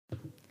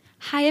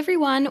Hi,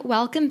 everyone.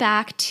 Welcome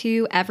back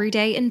to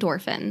Everyday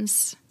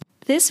Endorphins.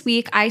 This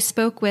week, I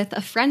spoke with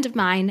a friend of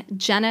mine,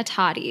 Jenna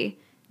Toddy.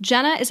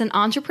 Jenna is an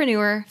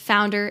entrepreneur,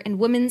 founder, and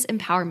women's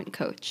empowerment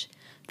coach.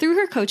 Through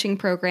her coaching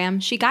program,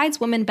 she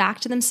guides women back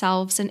to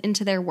themselves and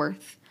into their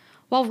worth.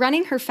 While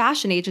running her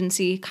fashion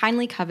agency,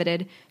 Kindly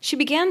Coveted, she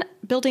began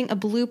building a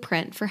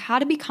blueprint for how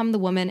to become the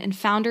woman and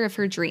founder of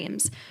her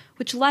dreams,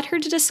 which led her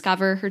to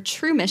discover her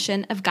true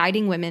mission of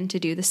guiding women to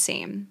do the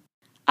same.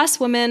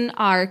 Us women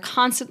are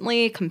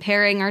constantly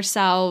comparing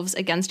ourselves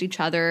against each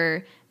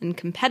other in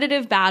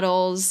competitive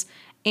battles,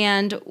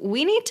 and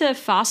we need to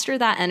foster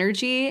that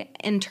energy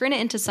and turn it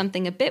into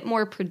something a bit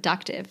more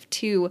productive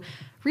to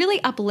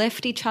really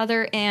uplift each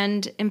other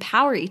and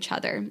empower each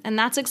other. And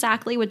that's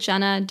exactly what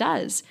Jenna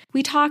does.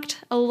 We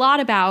talked a lot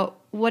about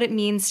what it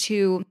means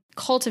to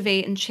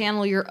cultivate and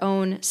channel your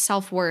own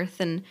self-worth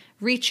and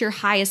reach your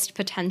highest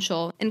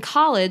potential. In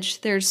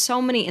college, there's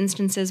so many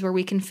instances where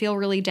we can feel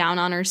really down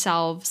on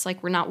ourselves,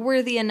 like we're not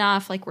worthy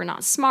enough, like we're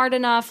not smart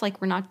enough,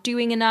 like we're not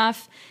doing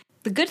enough.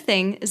 The good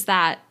thing is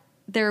that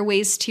there are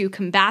ways to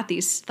combat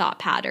these thought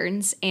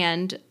patterns.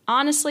 And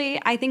honestly,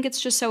 I think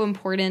it's just so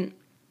important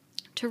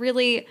to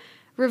really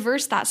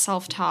reverse that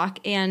self-talk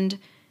and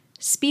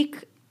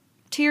speak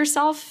to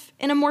yourself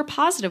in a more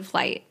positive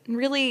light and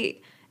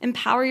really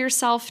empower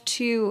yourself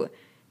to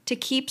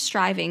keep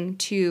striving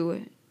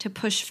to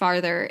push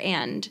farther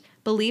and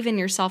believe in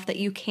yourself that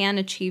you can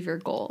achieve your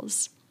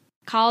goals.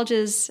 College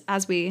is,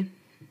 as we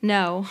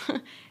know,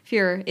 if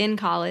you're in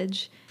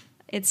college,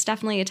 it's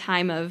definitely a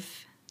time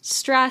of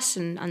stress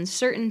and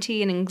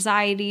uncertainty and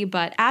anxiety,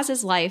 but as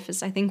is life,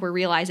 as I think we're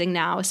realizing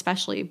now,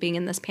 especially being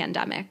in this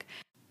pandemic.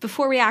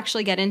 Before we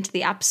actually get into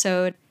the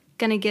episode, I'm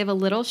going to give a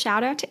little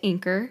shout out to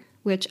Anchor,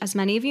 which, as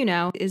many of you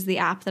know, is the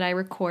app that I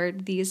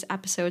record these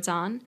episodes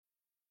on.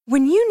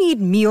 When you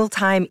need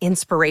mealtime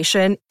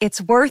inspiration,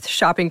 it's worth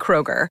shopping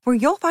Kroger, where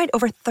you'll find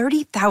over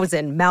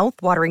 30,000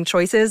 mouth-watering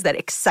choices that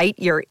excite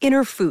your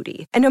inner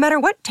foodie. And no matter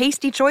what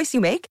tasty choice you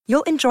make,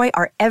 you'll enjoy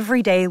our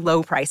everyday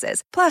low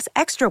prices, plus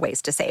extra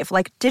ways to save,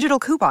 like digital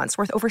coupons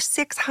worth over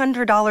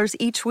 $600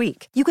 each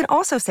week. You can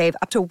also save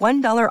up to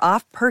 $1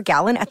 off per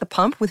gallon at the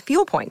pump with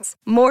fuel points.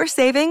 More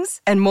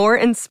savings and more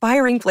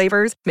inspiring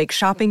flavors make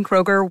shopping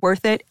Kroger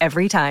worth it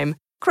every time.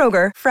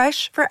 Kroger,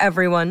 fresh for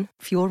everyone.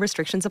 Fuel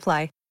restrictions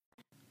apply.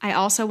 I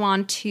also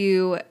want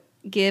to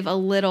give a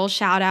little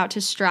shout out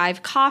to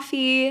Strive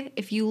Coffee.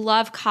 If you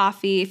love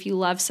coffee, if you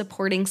love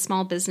supporting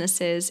small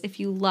businesses, if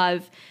you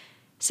love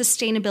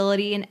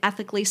sustainability and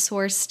ethically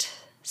sourced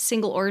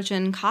single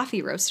origin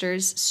coffee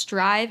roasters,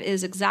 Strive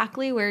is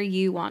exactly where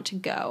you want to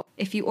go.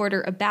 If you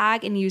order a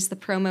bag and use the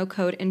promo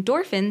code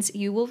Endorphins,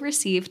 you will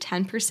receive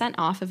 10%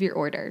 off of your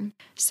order.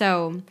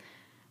 So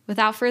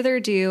without further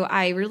ado,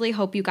 I really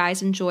hope you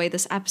guys enjoy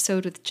this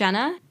episode with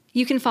Jenna.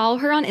 You can follow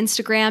her on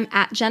Instagram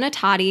at Jenna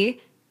Toddy,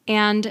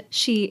 and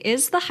she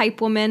is the hype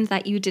woman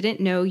that you didn't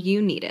know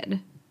you needed.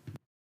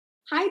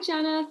 Hi,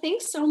 Jenna.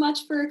 Thanks so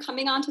much for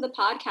coming on to the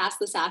podcast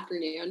this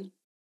afternoon.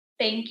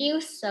 Thank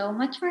you so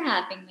much for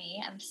having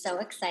me. I'm so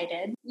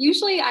excited.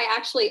 Usually I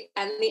actually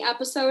end the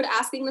episode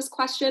asking this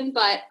question,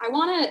 but I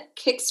want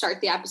to kickstart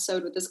the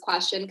episode with this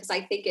question because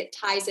I think it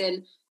ties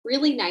in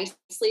really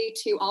nicely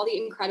to all the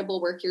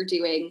incredible work you're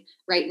doing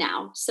right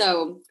now.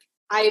 So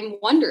I'm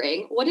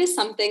wondering, what is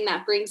something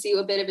that brings you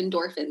a bit of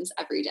endorphins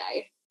every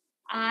day?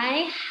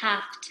 I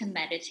have to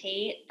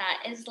meditate.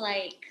 That is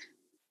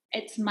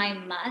it's my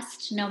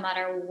must no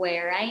matter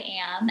where I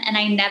am. And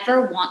I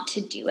never want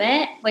to do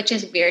it, which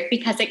is weird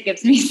because it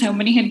gives me so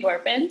many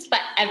endorphins.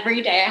 But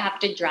every day I have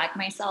to drag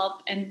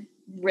myself and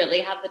really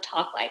have the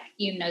talk like,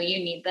 you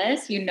need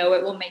this. You know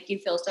it will make you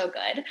feel so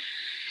good.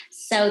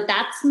 So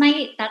that's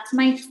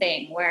my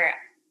thing where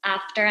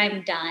after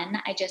I'm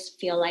done, I just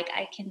feel like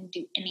I can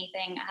do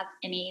anything, have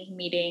any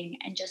meeting,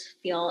 and just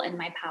feel in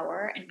my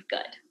power and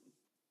good.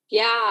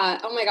 Yeah.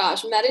 Oh my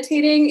gosh.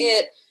 Meditating,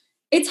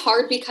 it's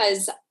hard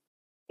because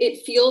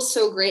it feels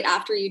so great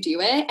after you do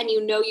it and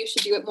you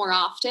should do it more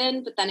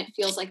often, but then it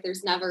feels like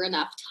there's never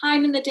enough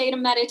time in the day to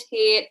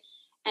meditate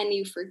and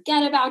you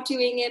forget about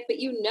doing it.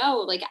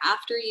 But like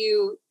after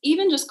you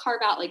even just carve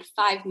out like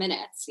 5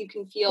 minutes, you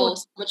can feel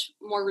so much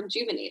more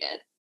rejuvenated.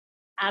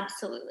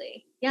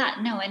 Absolutely. Yeah,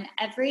 no, and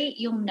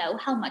you'll know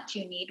how much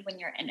you need when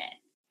you're in it.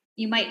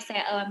 You might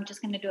say, oh, I'm just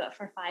going to do it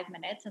for 5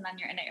 minutes. And then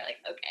you're in it. You're like,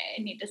 okay,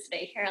 I need to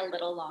stay here a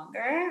little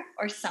longer.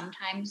 Or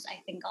sometimes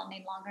I think I'll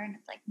need longer. And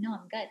it's like, no,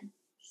 I'm good.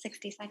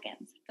 60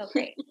 seconds. Feel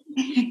great.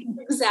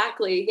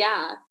 Exactly.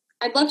 Yeah.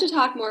 I'd love to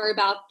talk more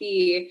about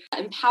the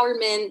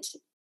empowerment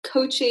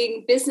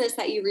coaching business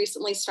that you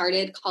recently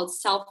started called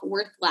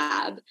Self-Worth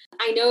Lab.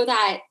 I know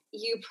that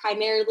you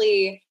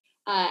primarily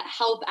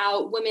help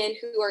out women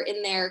who are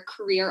in their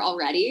career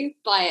already,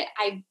 but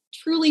I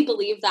truly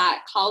believe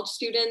that college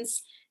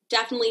students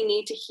definitely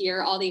need to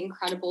hear all the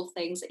incredible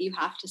things that you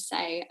have to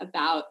say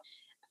about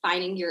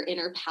finding your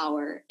inner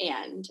power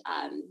and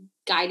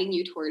guiding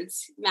you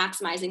towards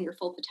maximizing your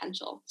full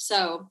potential.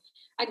 So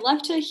I'd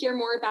love to hear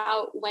more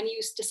about when you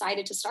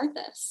decided to start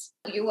this.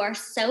 You are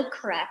so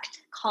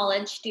correct.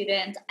 College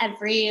students,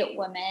 every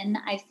woman,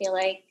 I feel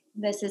like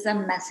this is a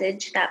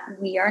message that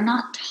we are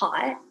not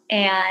taught.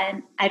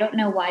 And I don't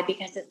know why,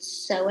 because it's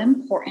so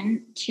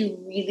important to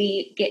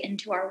really get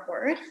into our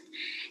worth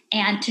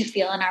and to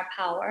feel in our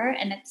power.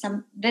 And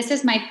this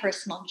is my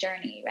personal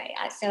journey, right?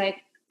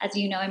 As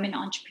you know, I'm an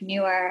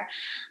entrepreneur.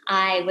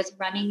 I was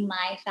running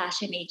my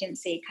fashion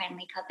agency,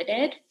 Kindly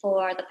Coveted,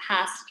 for the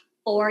past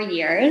 4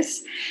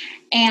 years.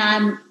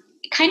 And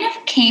it kind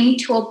of came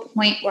to a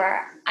point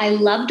where I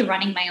loved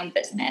running my own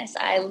business.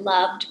 I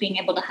loved being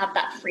able to have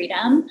that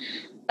freedom,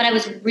 but I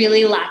was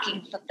really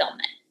lacking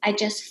fulfillment. I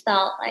just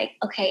felt like,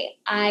 okay,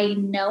 I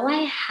know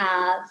I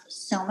have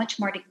so much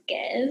more to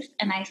give.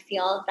 And I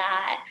feel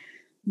that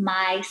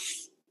my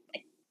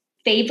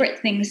favorite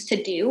things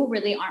to do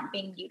really aren't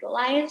being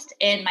utilized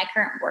in my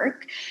current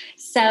work.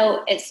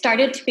 So it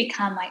started to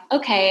become like,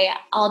 okay,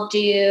 I'll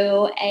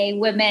do a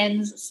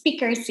women's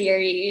speaker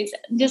series,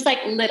 just like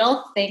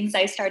little things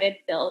I started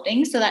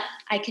building so that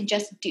I could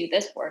just do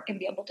this work and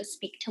be able to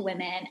speak to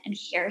women and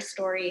hear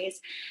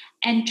stories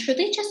and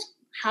truly just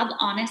have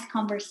honest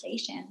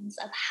conversations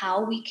of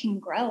how we can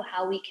grow,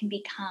 how we can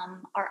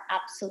become our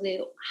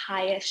absolute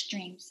highest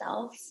dream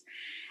selves.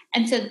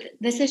 And so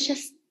this is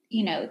just,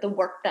 the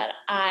work that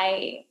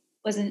I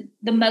was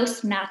the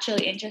most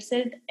naturally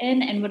interested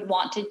in and would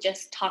want to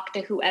just talk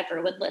to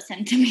whoever would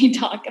listen to me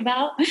talk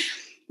about.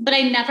 But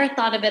I never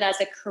thought of it as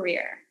a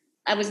career.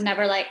 I was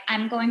never like,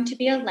 I'm going to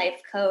be a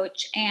life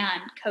coach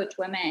and coach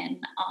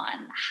women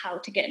on how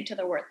to get into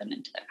their worth and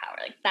into their power.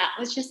 Like that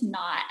was just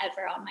not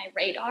ever on my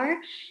radar.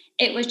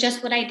 It was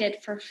just what I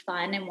did for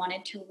fun and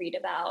wanted to read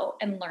about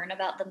and learn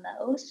about the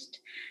most,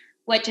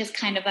 which is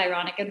kind of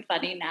ironic and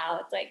funny now.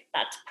 It's like,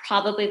 that's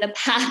probably the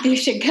path you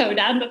should go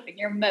down, the thing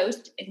you're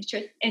most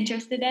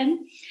interested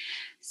in.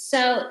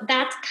 So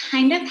that's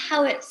kind of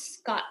how it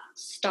got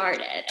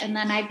started. And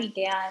then I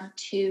began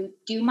to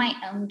do my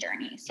own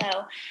journey.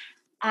 So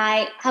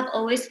I have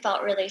always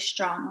felt really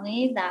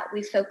strongly that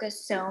we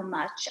focus so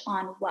much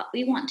on what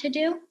we want to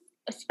do,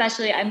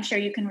 especially I'm sure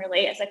you can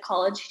relate as a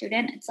college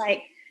student. It's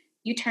like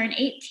you turn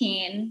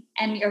 18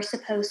 and you're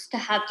supposed to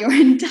have your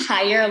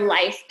entire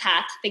life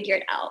path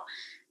figured out,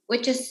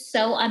 which is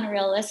so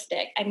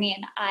unrealistic. I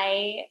mean,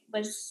 I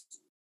was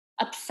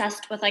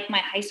obsessed with like my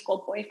high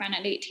school boyfriend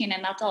at 18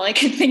 and that's all I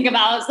could think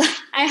about.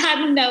 I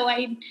had no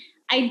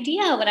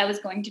idea what I was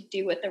going to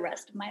do with the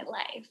rest of my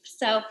life.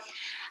 So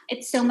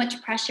it's so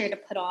much pressure to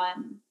put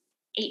on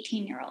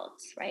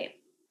 18-year-olds, right?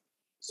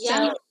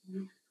 Yeah.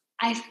 So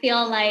I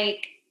feel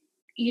like,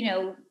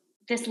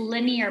 this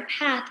linear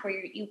path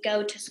where you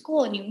go to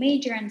school and you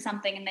major in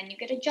something and then you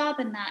get a job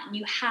in that and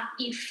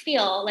you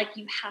feel like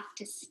you have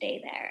to stay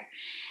there.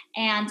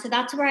 And so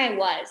that's where I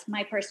was,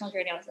 my personal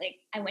journey. I was like,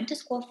 I went to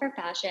school for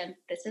fashion.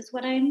 This is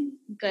what I'm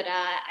good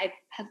at. I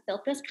have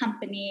built this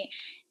company.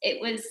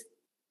 It was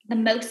the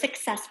most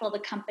successful the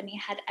company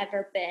had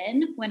ever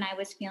been when I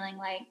was feeling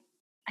like,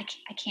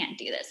 I can't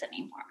do this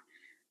anymore.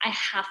 I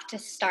have to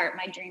start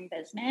my dream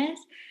business.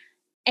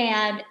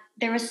 And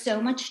there was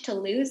so much to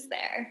lose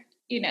there,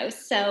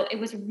 so it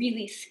was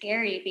really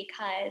scary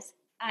because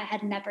I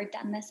had never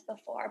done this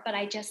before, but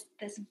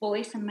this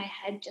voice in my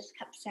head just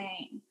kept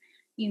saying,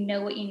 you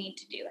know what you need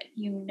to do it.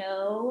 You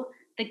know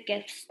the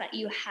gifts that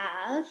you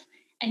have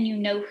and you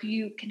know who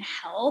you can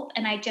help.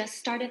 And I just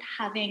started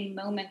having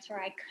moments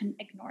where I couldn't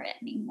ignore it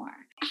anymore.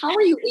 How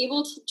were you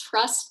able to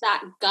trust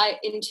that gut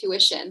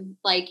intuition?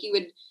 Like you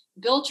had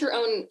built your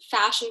own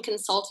fashion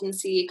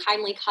consultancy,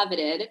 Kindly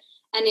Coveted,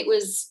 and it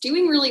was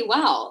doing really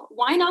well.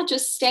 Why not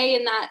just stay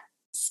in that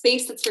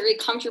space that's very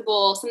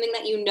comfortable, something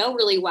that you know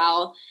really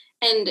well?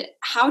 And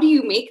how do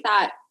you make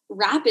that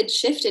rapid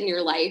shift in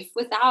your life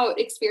without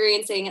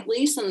experiencing at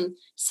least some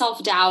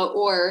self-doubt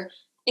or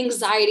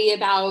anxiety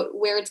about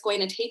where it's going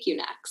to take you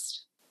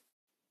next?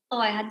 Oh,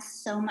 I had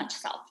so much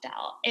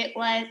self-doubt.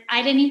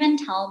 I didn't even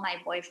tell my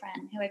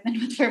boyfriend, who I've been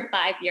with for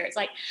 5 years.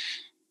 Like,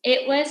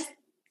 it was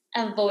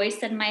a voice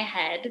in my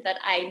head that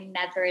I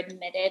never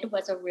admitted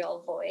was a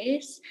real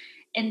voice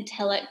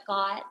until it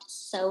got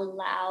so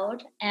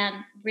loud. And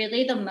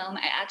really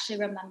I actually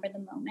remember the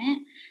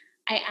moment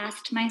I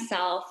asked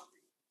myself,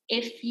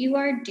 if you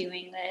are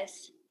doing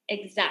this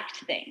exact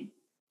thing,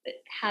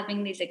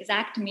 having these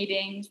exact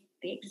meetings,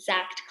 the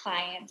exact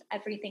clients,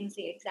 everything's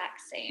the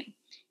exact same,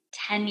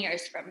 10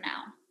 years from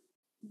now,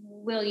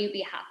 will you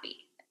be happy?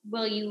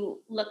 Will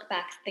you look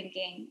back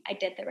thinking I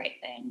did the right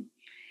thing?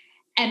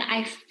 And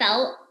I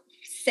felt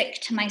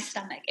sick to my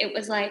stomach. It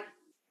was like,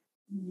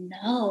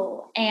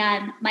 no.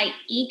 And my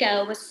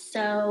ego was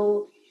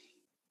so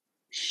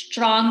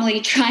strongly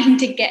trying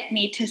to get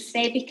me to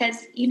stay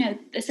because,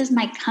 this is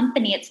my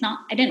company.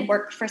 I didn't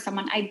work for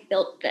someone. I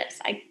built this.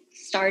 I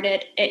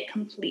started it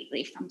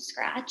completely from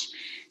scratch.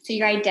 So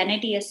your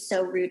identity is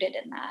so rooted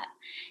in that.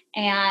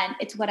 And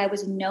it's what I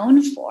was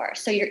known for.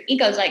 So your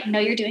ego's like, no,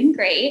 you're doing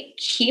great.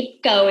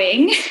 Keep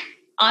going.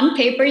 On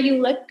paper,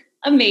 you look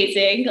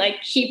amazing.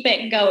 Like, keep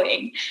it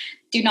going.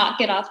 Do not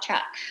get off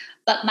track.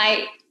 But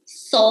my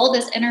soul,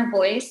 this inner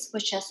voice,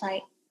 was just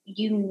like,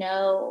 you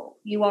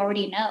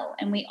already know.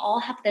 And we all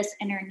have this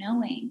inner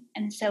knowing.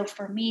 And so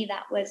for me,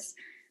 that was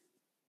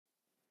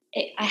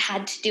I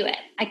had to do it.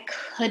 I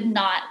could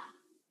not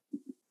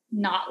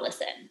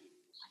listen.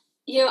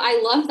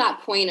 I love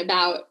that point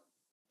about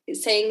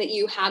saying that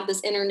you have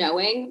this inner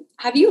knowing.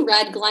 Have you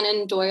read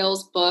Glennon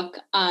Doyle's book,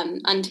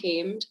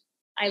 Untamed?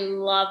 I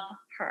love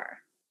her.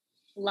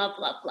 Love.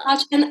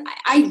 And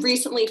I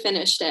recently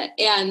finished it,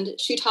 and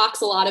she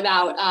talks a lot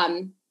about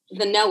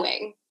the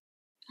knowing.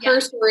 Her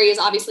story is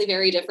obviously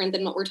very different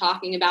than what we're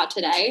talking about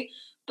today.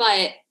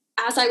 But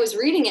as I was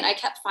reading it, I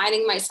kept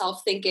finding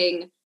myself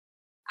thinking,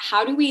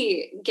 how do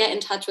we get in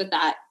touch with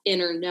that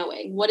inner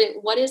knowing? What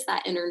is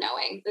that inner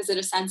knowing? Is it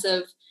a sense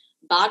of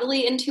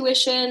bodily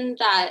intuition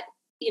that,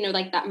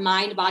 like that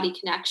mind-body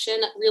connection,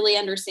 really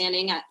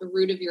understanding at the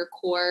root of your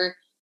core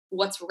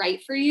what's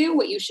right for you,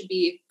 what you should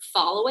be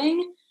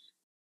following?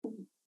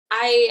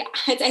 I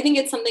think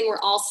it's something we're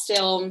all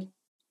still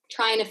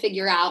trying to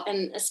figure out.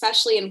 And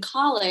especially in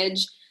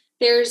college,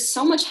 there's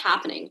so much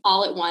happening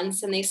all at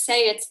once. And they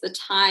say it's the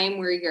time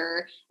where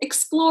you're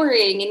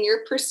exploring and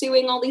you're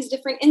pursuing all these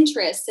different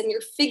interests and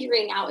you're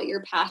figuring out what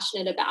you're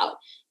passionate about.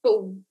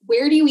 But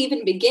where do you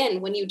even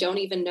begin when you don't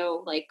even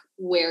know like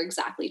where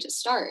exactly to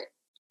start?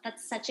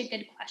 That's such a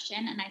good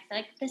question. And I feel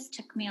like this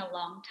took me a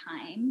long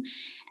time.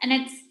 And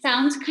it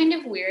sounds kind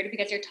of weird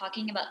because you're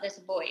talking about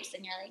this voice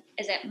and you're like,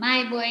 is it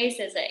my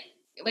voice? Is it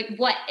like,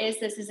 what is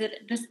this? Is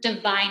it this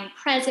divine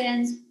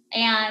presence?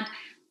 And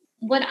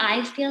what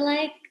I feel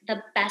like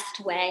the best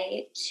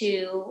way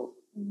to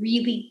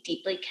really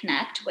deeply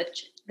connect,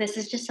 which this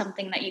is just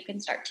something that you can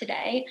start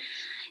today,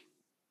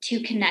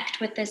 to connect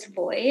with this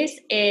voice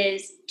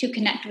is to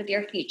connect with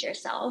your future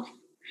self.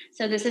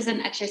 So this is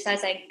an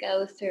exercise I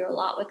go through a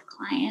lot with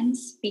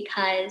clients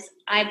because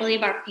I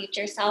believe our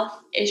future self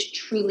is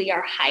truly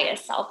our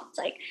highest self. It's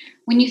like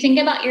when you think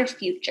about your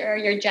future,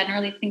 you're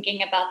generally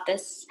thinking about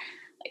this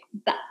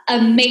like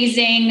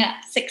amazing,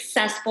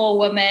 successful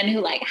woman who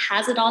like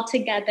has it all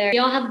together.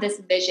 You all have this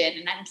vision.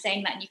 And I'm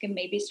saying that you can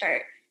maybe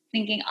start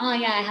thinking, oh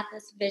yeah, I have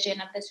this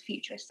vision of this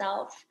future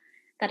self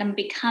that I'm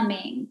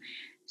becoming.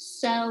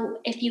 So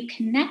if you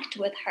connect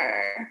with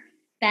her,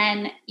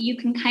 then you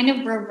can kind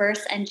of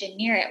reverse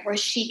engineer it where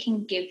she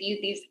can give you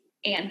these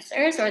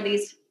answers or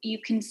you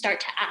can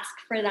start to ask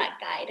for that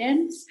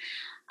guidance.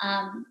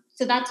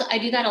 So I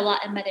do that a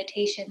lot in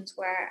meditations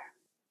where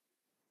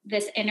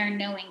this inner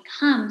knowing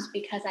comes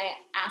because I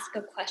ask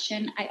a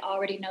question I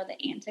already know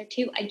the answer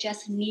to. I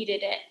just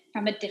needed it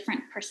from a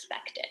different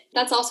perspective.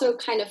 That's also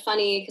kind of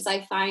funny because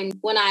I find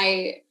when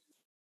I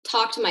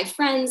talk to my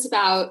friends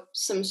about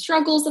some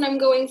struggles that I'm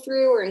going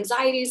through or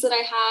anxieties that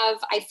I have,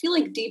 I feel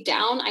like deep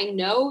down I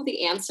know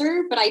the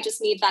answer, but I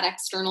just need that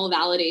external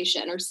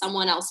validation or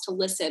someone else to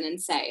listen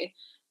and say,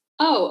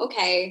 oh,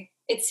 okay,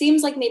 it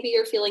seems like maybe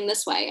you're feeling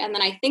this way. And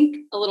then I think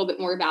a little bit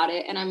more about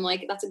it and I'm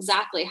like, that's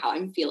exactly how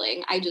I'm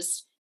feeling. I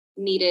just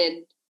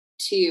needed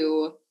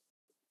to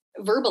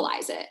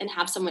verbalize it and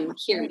have someone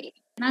hear me.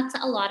 And that's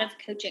a lot of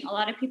coaching. A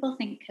lot of people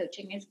think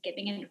coaching is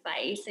giving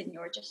advice and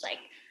you're just like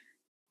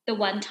the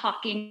one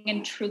talking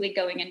and truly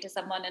going into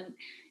someone. And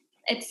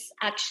it's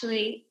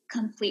actually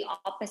complete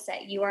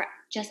opposite. You are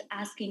just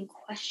asking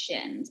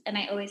questions. And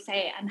I always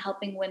say I'm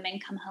helping women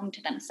come home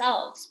to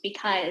themselves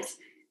because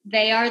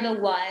they are the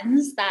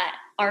ones that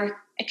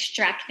are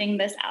extracting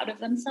this out of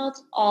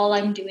themselves. All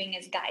I'm doing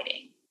is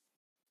guiding.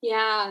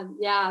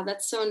 Yeah,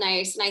 that's so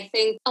nice. And I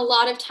think a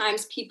lot of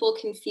times people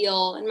can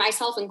feel, and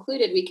myself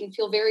included, we can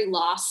feel very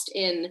lost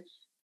in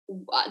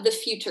the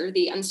future,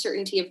 the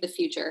uncertainty of the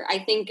future. I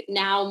think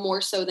now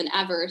more so than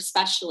ever,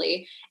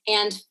 especially.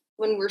 And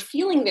when we're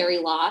feeling very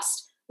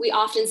lost, we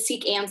often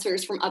seek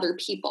answers from other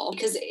people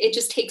because it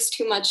just takes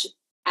too much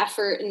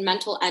effort and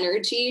mental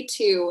energy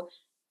to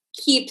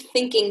keep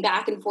thinking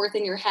back and forth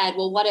in your head.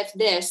 Well, what if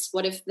this?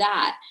 What if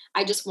that?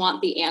 I just want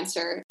the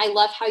answer. I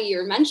love how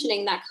you're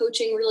mentioning that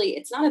coaching really,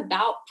 it's not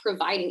about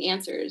providing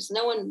answers.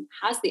 No one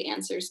has the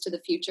answers to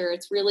the future.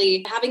 It's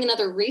really having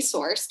another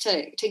resource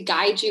to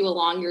guide you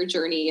along your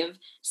journey of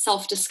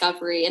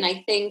self-discovery. And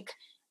I think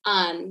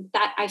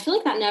that I feel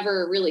like that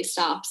never really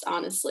stops,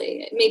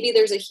 honestly. Maybe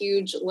there's a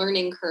huge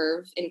learning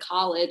curve in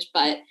college,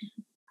 but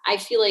I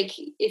feel like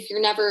if you're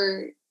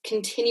never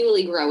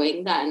continually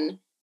growing, then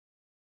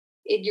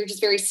you're just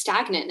very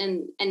stagnant.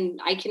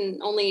 And I can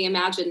only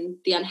imagine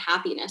the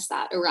unhappiness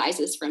that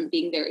arises from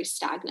being very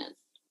stagnant.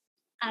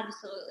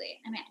 Absolutely.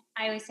 I mean,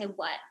 I always say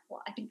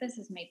I think this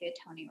is maybe a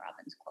Tony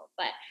Robbins quote,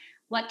 but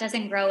what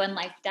doesn't grow in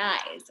life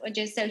dies, which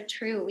is so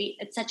true.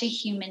 It's such a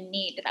human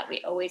need that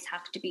we always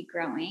have to be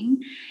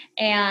growing.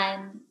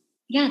 And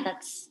yeah,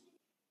 that's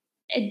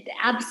it,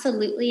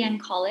 absolutely in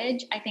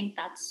college. I think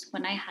that's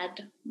when I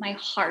had my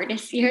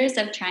hardest years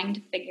of trying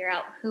to figure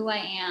out who I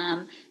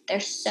am.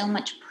 There's so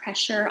much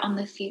pressure on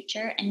the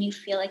future and you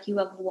feel like you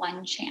have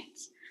one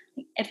chance.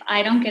 If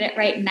I don't get it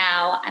right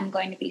now, I'm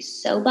going to be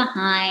so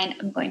behind.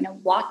 I'm going to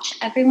watch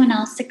everyone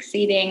else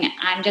succeeding.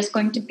 I'm just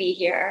going to be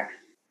here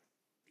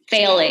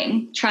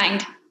failing,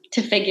 trying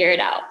to figure it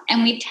out.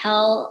 And we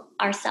tell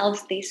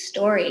ourselves these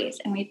stories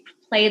and we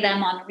play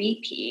them on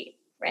repeat,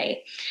 right?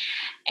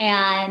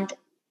 And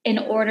in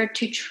order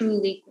to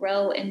truly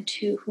grow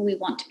into who we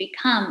want to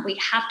become, we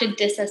have to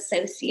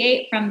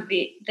disassociate from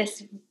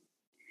this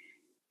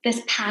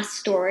past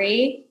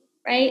story,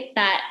 right?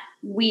 That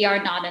we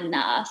are not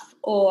enough,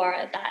 or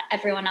that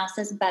everyone else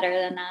is better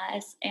than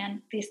us,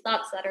 and these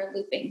thoughts that are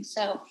looping.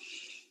 So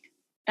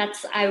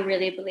I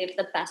really believe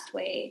the best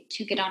way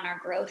to get on our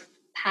growth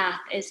path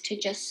is to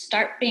just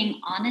start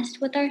being honest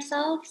with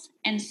ourselves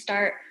and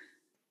start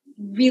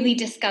really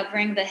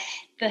discovering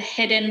the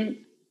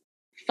hidden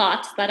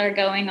thoughts that are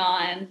going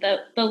on,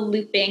 the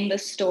looping, the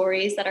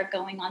stories that are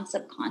going on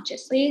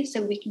subconsciously,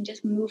 so we can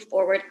just move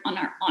forward on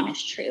our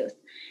honest truth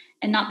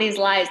and not these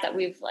lies that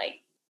we've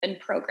been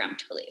programmed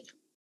to believe.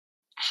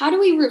 How do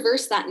we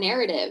reverse that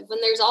narrative when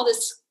there's all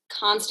this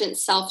constant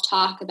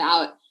self-talk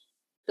about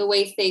the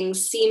way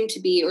things seem to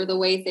be or the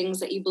way things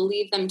that you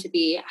believe them to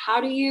be?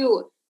 How do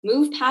you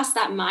move past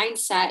that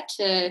mindset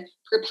to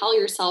propel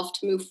yourself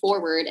to move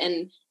forward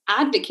and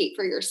advocate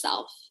for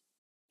yourself?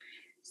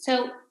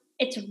 So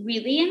it's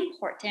really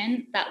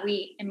important that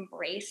we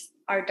embrace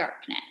our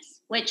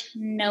darkness, which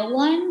no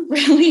one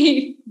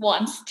really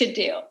wants to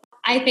do.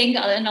 I think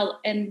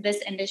in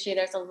this industry,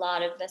 there's a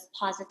lot of this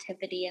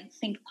positivity and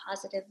think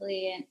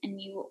positively,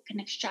 and you can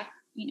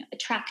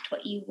attract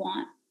what you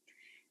want.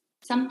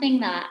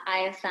 Something that I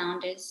have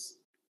found is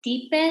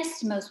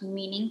deepest, most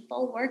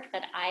meaningful work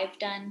that I've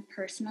done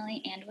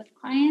personally and with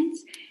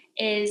clients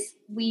is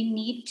we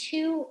need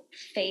to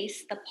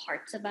face the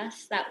parts of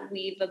us that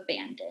we've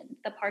abandoned,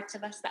 the parts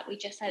of us that we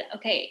just said,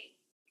 okay,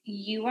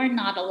 you are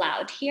not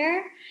allowed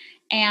here,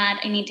 and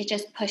I need to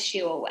just push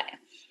you away.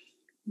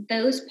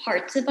 Those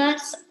parts of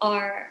us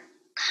are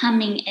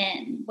coming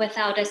in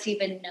without us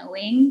even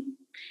knowing,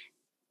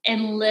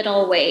 in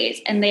little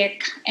ways, and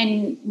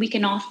we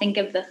can all think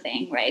of the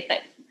thing, right?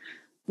 That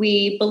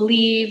we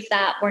believe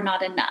that we're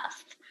not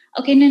enough.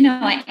 Okay, no,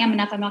 I am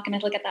enough. I'm not going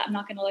to look at that. I'm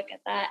not going to look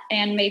at that.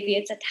 And maybe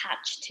it's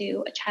attached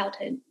to a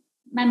childhood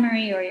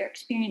memory or your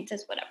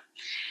experiences, whatever.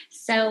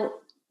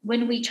 So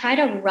when we try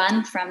to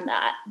run from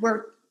that,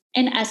 we're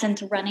in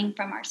essence running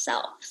from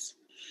ourselves.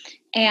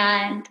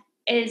 And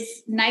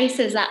as nice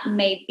as that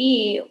may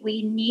be,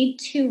 we need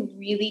to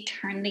really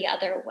turn the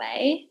other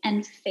way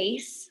and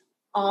face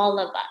all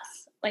of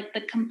us, like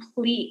the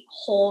complete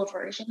whole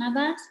version of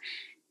us,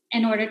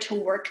 in order to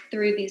work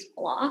through these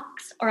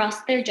blocks, or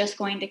else they're just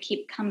going to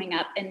keep coming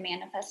up and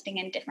manifesting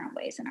in different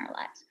ways in our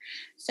lives.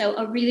 So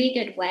a really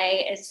good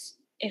way is,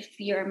 if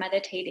you're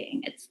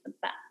meditating,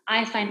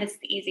 I find it's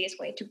the easiest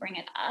way to bring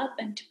it up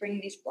and to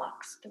bring these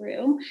blocks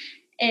through,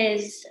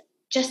 is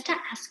just to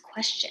ask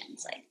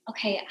questions like,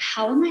 okay,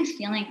 how am I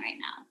feeling right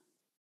now?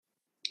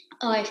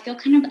 Oh, I feel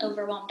kind of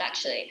overwhelmed,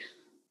 actually.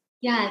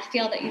 Yeah, I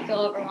feel that you feel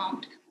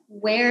overwhelmed.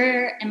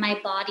 Where in my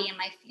body am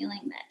I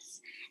feeling this?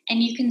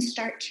 And you can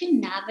start to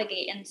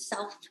navigate and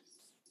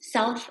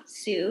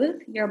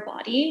self-soothe your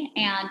body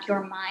and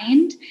your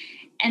mind,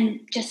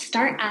 and just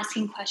start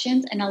asking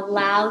questions and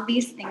allow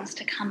these things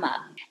to come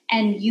up.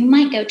 And you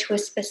might go to a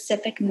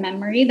specific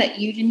memory that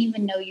you didn't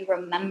even know you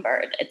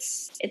remembered.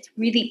 It's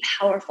really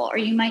powerful. Or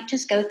you might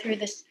just go through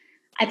this,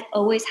 I've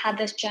always had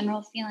this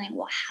general feeling,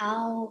 well,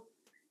 how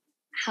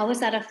is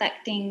that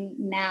affecting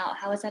now?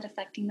 How is that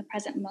affecting the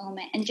present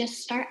moment? And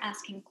just start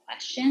asking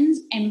questions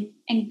and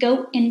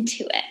go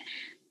into it.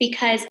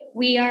 Because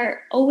we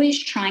are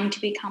always trying to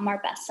become our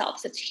best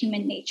selves. It's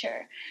human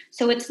nature.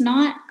 So it's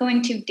not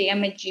going to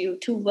damage you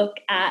to look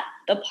at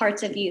the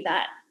parts of you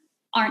that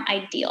aren't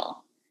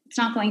ideal. It's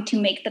not going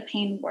to make the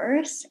pain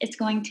worse. It's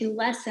going to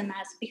lessen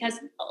us, because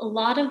a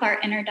lot of our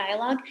inner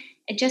dialogue,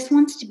 it just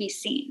wants to be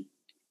seen.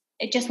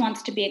 It just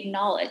wants to be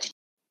acknowledged.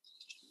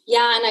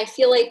 Yeah, and I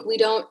feel like we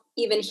don't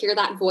even hear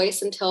that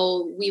voice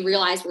until we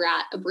realize we're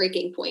at a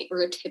breaking point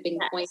or a tipping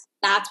point.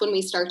 That's when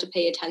we start to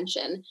pay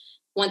attention,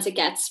 once it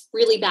gets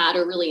really bad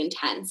or really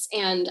intense.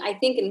 And I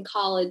think in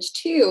college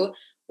too,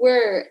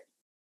 we're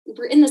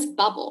in this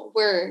bubble.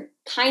 We're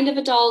kind of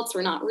adults.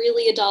 We're not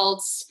really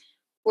adults.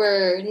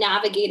 We're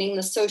navigating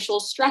the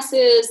social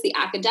stresses, the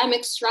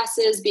academic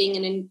stresses, being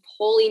in a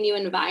wholly new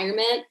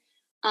environment.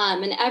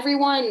 And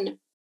everyone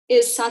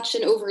is such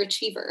an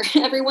overachiever.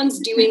 Everyone's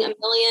doing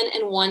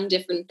 1,000,001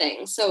 different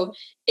things. So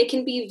it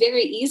can be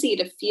very easy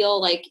to feel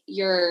like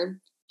you're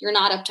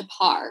not up to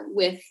par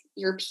with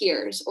your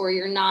peers, or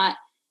you're not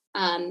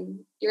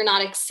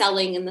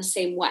excelling in the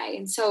same way.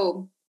 And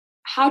so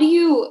how do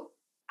you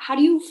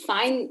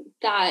find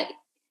that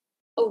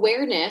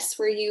awareness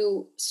where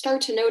you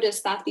start to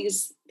notice that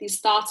these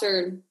thoughts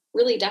are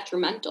really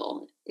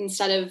detrimental?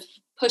 Instead of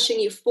pushing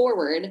you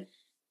forward,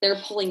 they're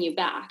pulling you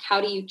back. How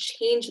do you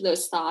change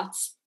those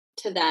thoughts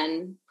to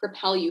then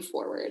propel you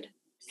forward?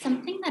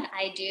 Something that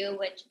I do,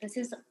 which this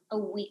is a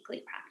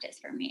weekly practice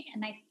for me,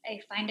 and I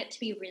find it to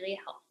be really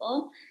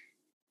helpful,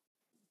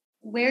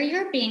 where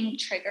you're being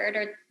triggered,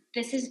 or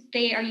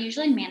they are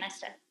usually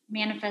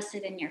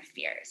manifested in your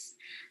fears.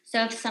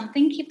 So if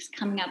something keeps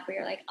coming up where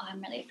you're like, oh,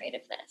 I'm really afraid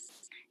of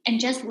this, and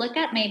just look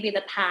at maybe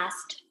the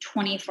past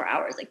 24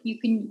 hours. Like, you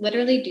can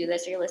literally do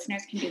this, or your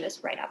listeners can do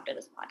this right after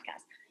this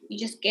podcast. You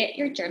just get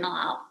your journal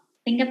out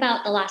think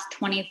about the last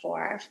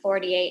 24,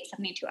 48,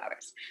 72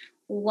 hours.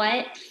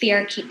 What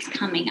fear keeps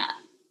coming up?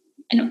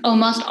 And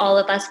almost all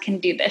of us can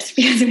do this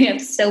because we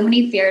have so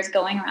many fears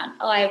going around.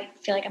 Oh, I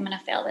feel like I'm going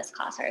to fail this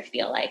class, or I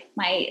feel like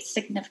my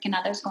significant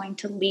other is going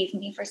to leave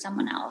me for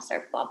someone else,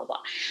 or blah, blah,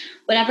 blah.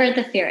 Whatever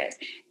the fear is.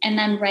 And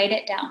then write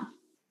it down.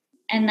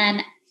 And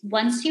then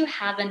once you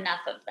have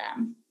enough of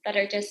them that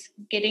are just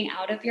getting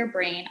out of your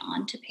brain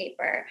onto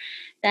paper,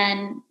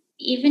 then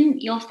even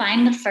you'll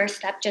find the first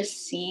step,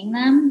 just seeing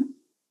them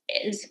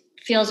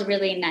feels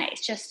really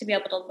nice, just to be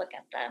able to look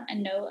at them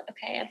and know,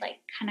 okay, I've like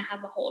kind of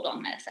have a hold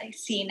on this. I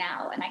see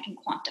now and I can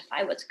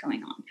quantify what's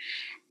going on.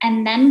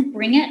 And then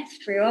bring it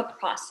through a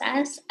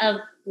process of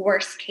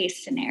worst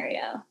case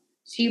scenario.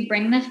 So you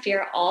bring the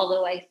fear all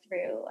the way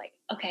through, like,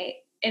 okay,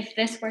 if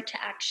this were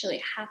to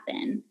actually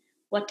happen,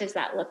 what does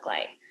that look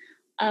like?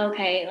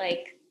 Okay,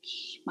 like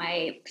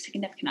my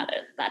significant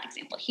other, that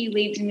example, he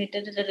leaves me,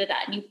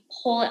 and you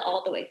pull it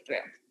all the way through.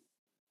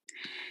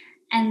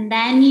 And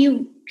then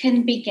you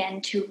can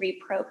begin to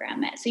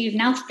reprogram it. So you've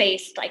now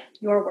faced like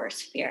your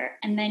worst fear.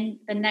 And then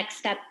the next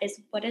step is,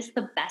 what is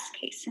the best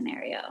case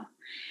scenario?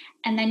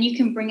 And then you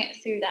can bring it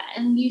through that.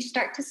 And you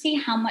start to see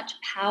how much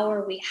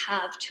power we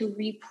have to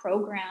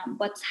reprogram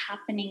what's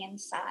happening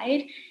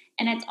inside.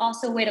 And it's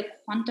also a way to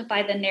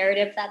quantify the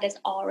narrative that is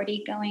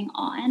already going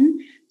on.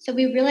 So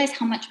we realize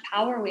how much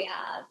power we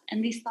have.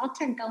 And these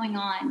thoughts are going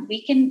on.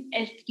 We can,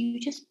 if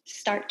you just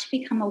start to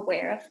become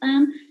aware of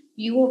them,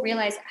 you will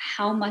realize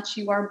how much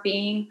you are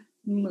being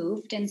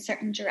moved in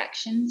certain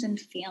directions and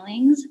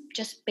feelings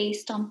just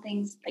based on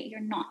things that you're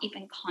not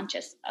even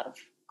conscious of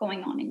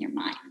going on in your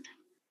mind.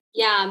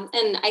 Yeah.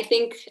 And I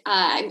think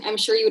I'm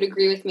sure you would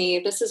agree with me.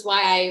 This is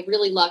why I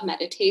really love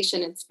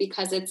meditation. It's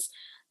because it's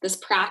this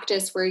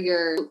practice where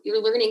you're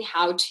learning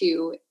how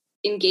to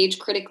engage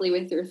critically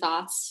with your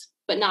thoughts,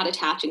 but not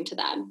attaching to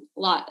them,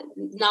 not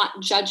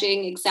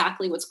judging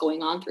exactly what's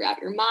going on throughout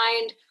your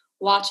mind,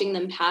 watching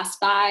them pass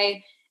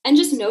by, and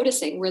just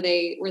noticing where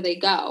they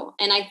go.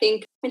 And I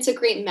think it's a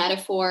great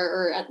metaphor,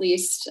 or at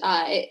least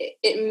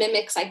it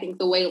mimics, I think,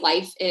 the way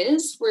life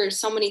is, where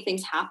so many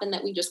things happen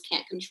that we just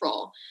can't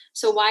control.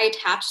 So why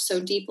attach so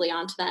deeply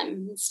onto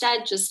them?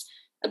 Instead, just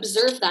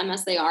observe them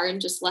as they are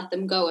and just let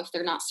them go if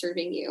they're not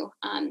serving you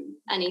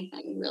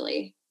anything,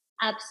 really.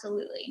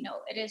 Absolutely.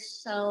 No, it is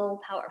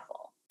so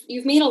powerful.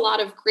 You've made a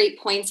lot of great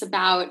points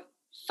about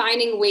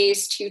finding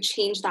ways to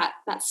change that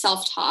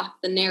self-talk,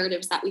 the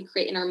narratives that we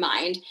create in our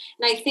mind.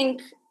 And I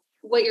think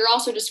what you're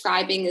also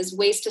describing is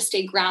ways to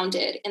stay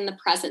grounded in the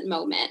present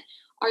moment.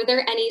 Are there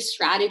any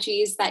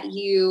strategies that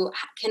you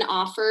can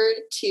offer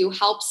to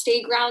help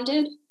stay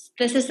grounded?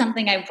 This is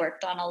something I've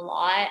worked on a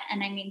lot.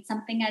 And I mean,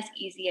 something as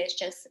easy as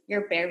just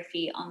your bare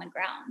feet on the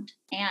ground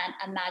and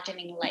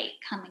imagining light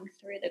coming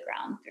through the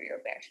ground through your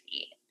bare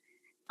feet.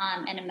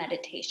 And a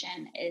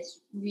meditation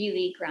is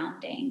really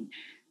grounding.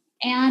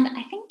 And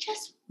I think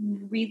just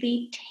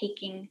really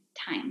taking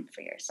time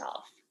for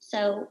yourself.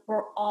 So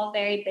we're all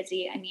very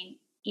busy. I mean,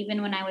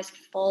 even when I was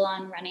full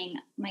on running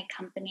my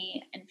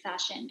company in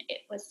fashion,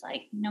 it was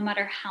like no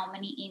matter how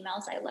many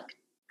emails I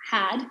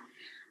had,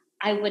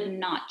 I would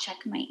not check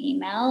my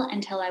email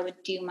until I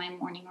would do my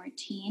morning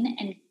routine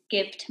and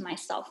give to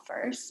myself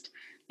first.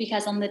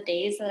 Because on the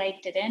days that I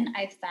didn't,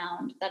 I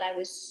found that I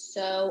was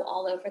so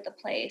all over the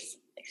place,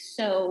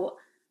 so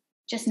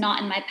just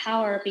not in my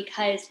power,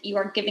 because you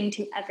are giving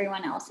to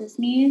everyone else's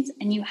needs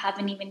and you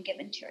haven't even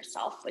given to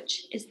yourself,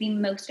 which is the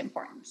most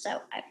important.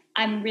 So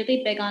I'm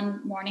really big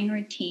on morning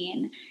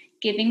routine,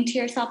 giving to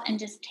yourself, and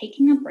just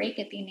taking a break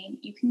if you need.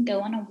 You can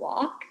go on a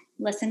walk,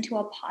 listen to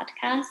a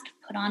podcast,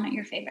 put on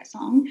your favorite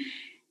song,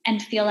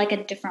 and feel like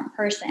a different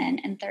person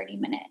in 30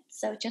 minutes.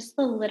 So just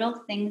the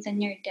little things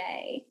in your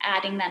day,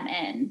 adding them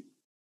in.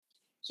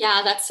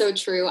 Yeah, that's so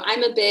true.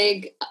 I'm a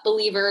big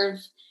believer of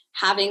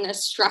having a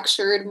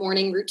structured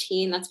morning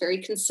routine that's very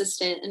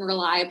consistent and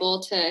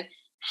reliable to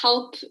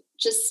help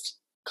just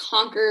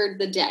conquer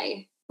the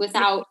day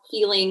without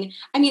feeling,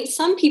 I mean,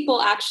 some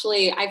people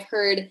actually, I've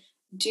heard,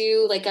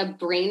 do like a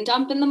brain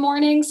dump in the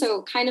morning.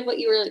 So kind of what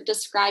you were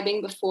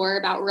describing before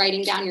about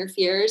writing down your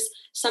fears.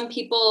 Some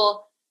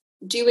people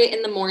do it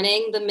in the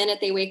morning. The minute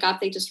they wake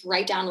up, they just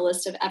write down a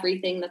list of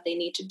everything that they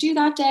need to do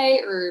that day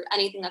or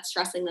anything that's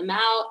stressing them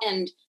out.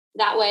 And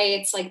that way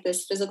it's like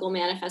this physical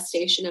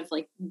manifestation of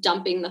like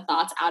dumping the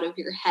thoughts out of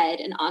your head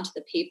and onto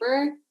the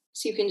paper.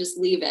 So you can just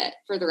leave it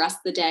for the rest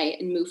of the day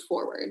and move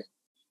forward.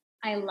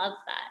 I love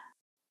that.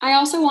 I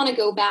also want to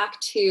go back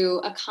to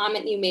a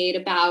comment you made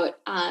about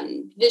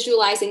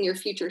visualizing your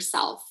future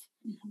self.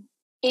 Mm-hmm.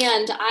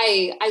 And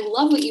I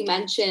love what you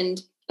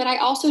mentioned, but I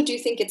also do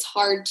think it's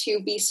hard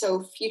to be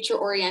so future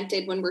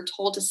oriented when we're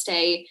told to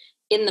stay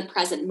in the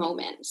present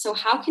moment. So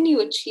how can you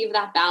achieve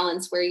that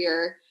balance where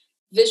you're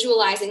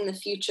visualizing the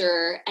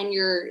future and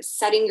you're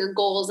setting your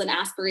goals and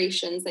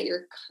aspirations that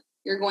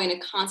you're going to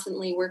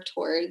constantly work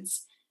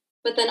towards,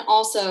 but then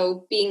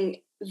also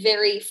being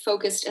very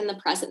focused in the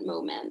present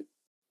moment?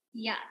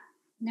 Yeah,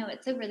 no,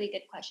 it's a really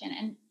good question.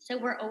 And so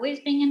we're always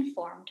being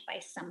informed by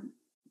some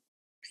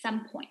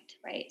point,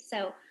 right?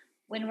 So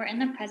when we're in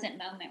the present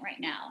moment right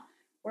now,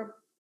 we're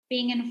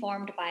being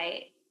informed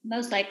by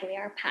most likely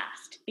our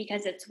past,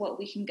 because it's what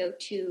we can go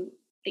to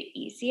the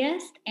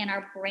easiest, and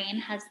our brain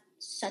has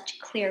such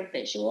clear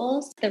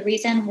visuals. The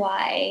reason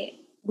why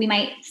we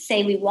might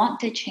say we want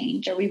to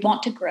change or we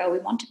want to grow, we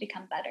want to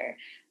become better,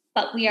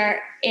 but we are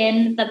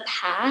in the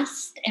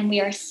past and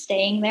we are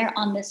staying there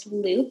on this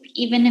loop,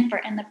 even if we're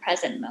in the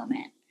present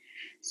moment.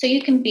 So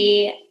you can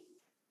be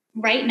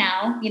right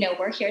now,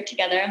 we're here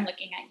together, I'm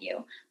looking at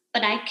you,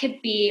 but I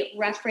could be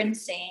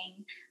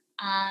referencing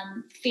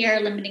fear,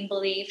 limiting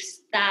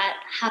beliefs that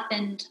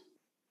happened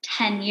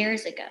 10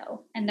 years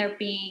ago, and they're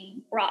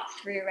being brought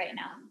through right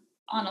now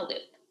on a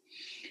loop.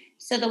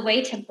 So the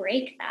way to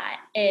break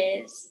that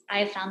is,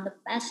 I found the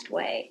best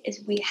way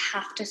is we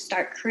have to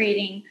start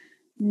creating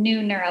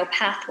new neural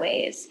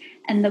pathways.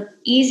 And the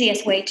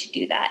easiest way to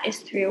do that is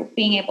through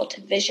being able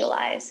to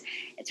visualize.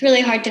 It's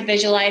really hard to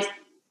visualize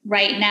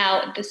right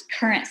now this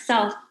current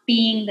self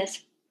being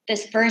this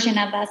version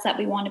of us that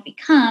we want to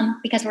become,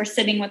 because we're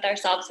sitting with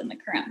ourselves in the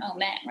current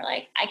moment. We're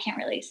like, I can't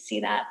really see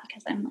that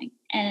because I'm like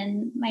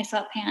in my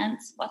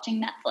sweatpants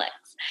watching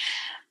Netflix.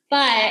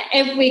 But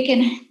if we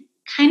can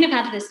kind of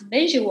have this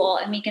visual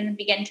and we can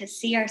begin to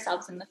see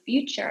ourselves in the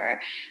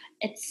future,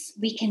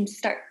 we can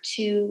start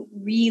to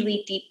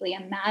really deeply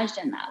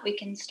imagine that. We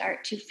can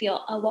start to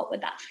feel, oh, what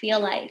would that feel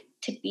like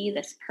to be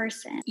this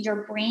person?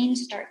 Your brain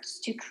starts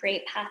to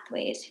create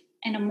pathways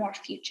in a more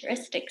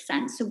futuristic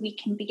sense, so we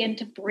can begin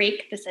to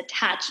break this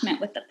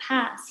attachment with the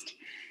past,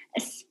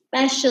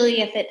 especially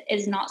if it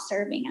is not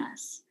serving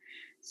us.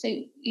 So,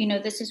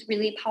 this is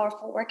really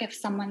powerful work if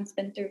someone's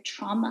been through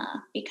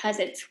trauma, because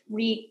it's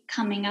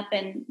coming up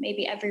in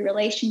maybe every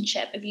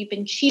relationship. If you've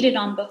been cheated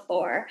on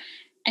before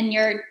and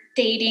you're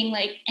dating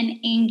like an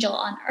angel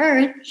on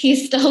earth,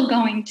 he's still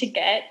going to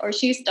get, or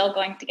she's still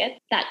going to get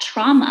that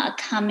trauma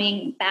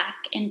coming back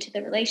into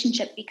the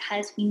relationship,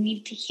 because we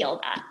need to heal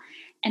that.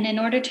 And in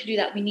order to do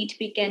that, we need to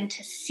begin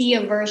to see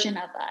a version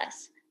of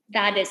us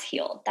that is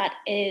healed, that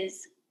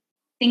is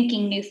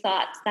thinking new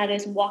thoughts, that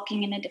is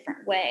walking in a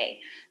different way.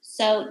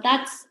 So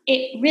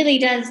it really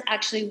does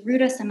actually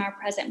root us in our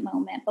present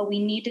moment, but we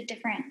need a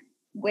different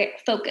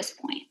focus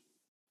point.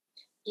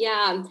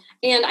 Yeah.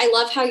 And I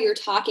love how you're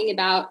talking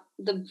about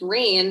the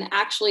brain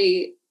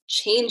actually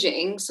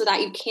changing so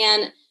that you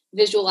can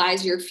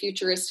visualize your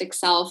futuristic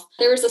self.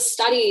 There was a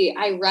study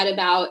I read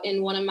about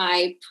in one of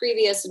my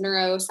previous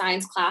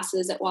neuroscience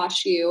classes at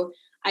WashU.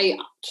 I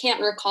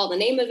can't recall the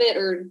name of it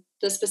or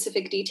the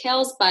specific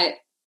details, but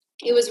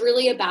it was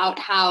really about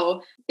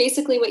how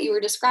basically what you were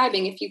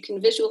describing, if you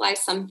can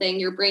visualize something,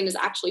 your brain is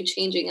actually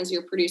changing as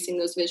you're producing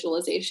those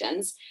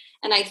visualizations.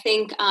 And I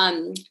think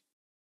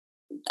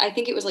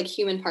it was like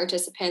human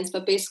participants,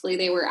 but basically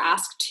they were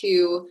asked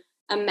to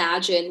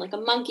imagine like a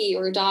monkey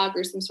or a dog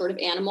or some sort of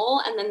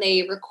animal. And then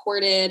they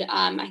recorded,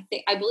 I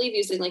believe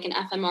using like an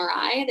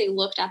fMRI, they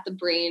looked at the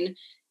brain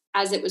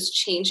as it was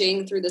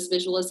changing through this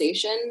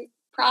visualization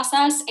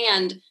process.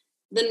 And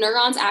the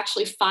neurons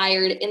actually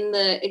fired in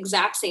the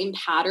exact same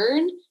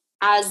pattern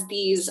as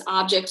these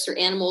objects or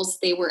animals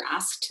they were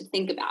asked to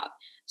think about.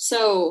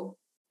 So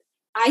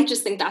I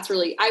just think that's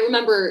I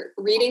remember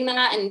reading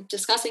that and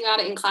discussing about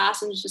it in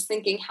class and just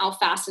thinking how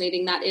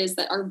fascinating that is,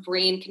 that our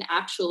brain can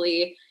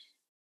actually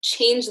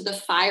change the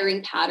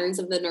firing patterns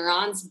of the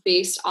neurons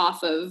based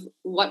off of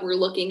what we're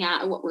looking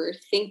at and what we're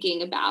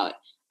thinking about.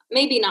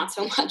 Maybe not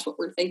so much what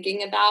we're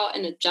thinking about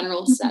in a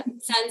general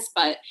sense,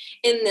 but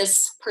in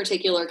this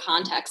particular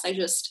context,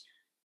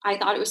 I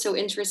thought it was so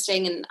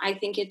interesting. And I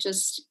think it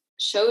just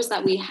shows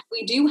that we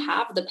do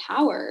have the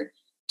power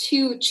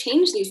to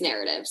change these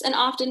narratives. And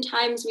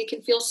oftentimes we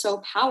can feel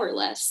so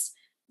powerless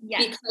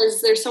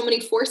because there's so many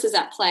forces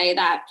at play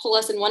that pull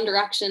us in one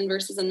direction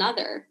versus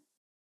another.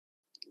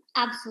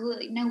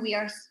 Absolutely. No,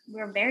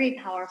 we're very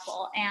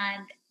powerful.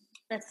 And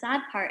the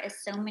sad part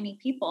is so many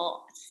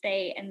people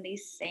stay in the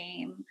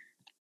same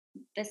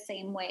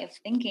way of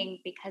thinking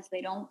because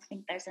they don't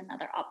think there's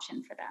another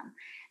option for them.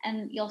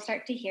 And you'll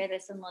start to hear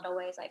this in little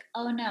ways like,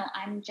 oh no,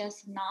 I'm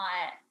just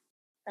not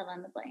fill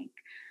in the blank.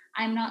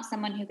 I'm not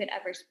someone who could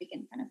ever speak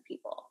in front of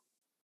people.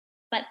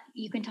 But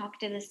you can talk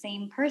to the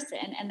same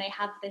person and they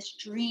have this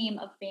dream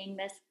of being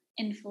this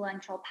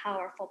influential,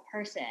 powerful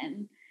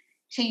person,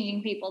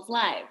 changing people's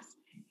lives.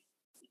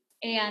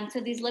 And so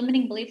these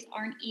limiting beliefs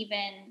aren't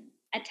even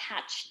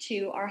attached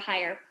to our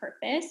higher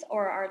purpose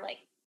or our like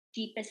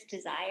deepest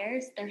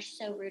desires. They're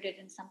so rooted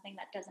in something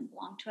that doesn't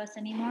belong to us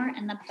anymore.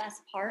 And the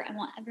best part, I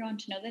want everyone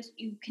to know this,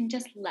 you can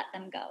just let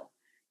them go.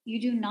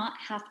 You do not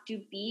have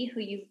to be who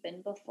you've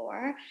been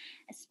before,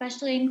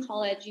 especially in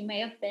college. You may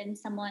have been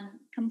someone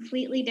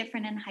completely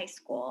different in high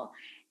school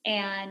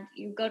and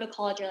you go to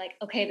college, you're like,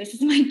 okay, this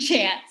is my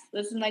chance.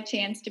 This is my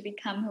chance to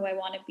become who I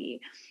want to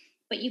be.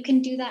 But you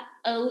can do that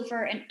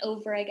over and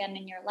over again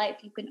in your life.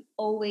 You can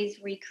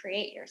always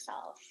recreate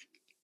yourself.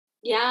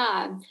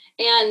 Yeah.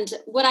 And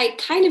what I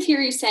kind of hear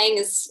you saying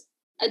is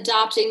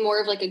adopting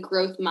more of like a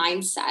growth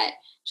mindset,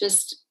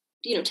 just,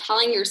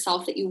 telling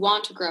yourself that you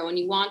want to grow and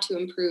you want to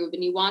improve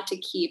and you want to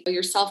keep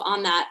yourself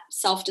on that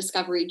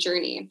self-discovery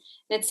journey. And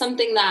it's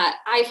something that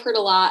I've heard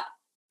a lot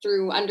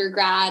through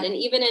undergrad, and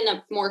even in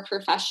a more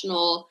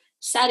professional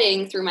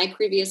setting through my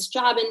previous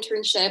job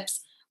internships,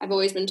 I've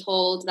always been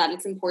told that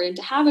it's important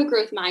to have a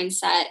growth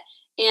mindset.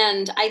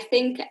 And I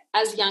think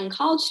as young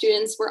college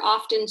students, we're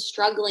often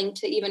struggling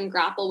to even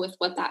grapple with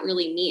what that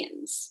really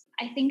means.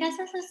 I think as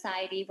a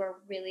society, we're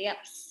really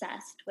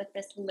obsessed with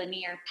this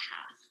linear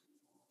path,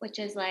 which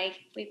is like,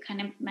 we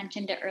kind of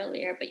mentioned it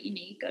earlier, but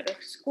you go to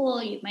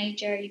school, you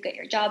major, you get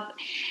your job.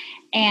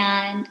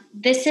 And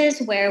this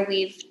is where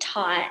we've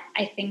taught,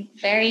 I think,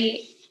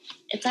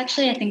 it's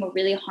actually, I think, a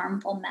really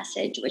harmful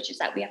message, which is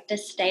that we have to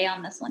stay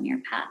on this linear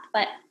path,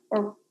 but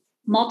we're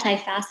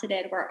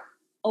multifaceted. We're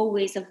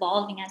always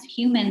evolving as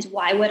humans.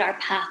 Why would our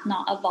path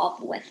not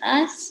evolve with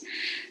us?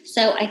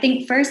 So I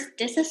think first,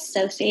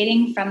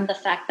 disassociating from the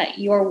fact that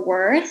your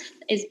worth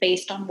is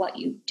based on what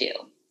you do.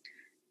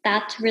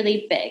 That's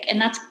really big.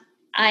 And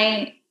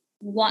I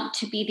want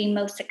to be the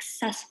most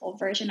successful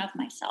version of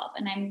myself.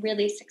 And I'm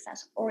really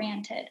success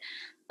oriented.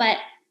 But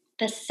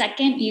the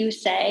second you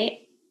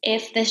say,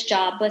 if this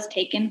job was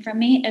taken from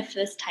me, if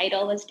this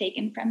title was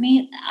taken from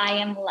me, I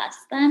am less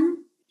than,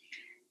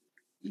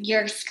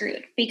 you're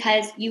screwed,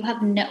 because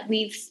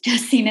we've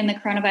just seen in the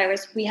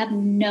coronavirus, we have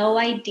no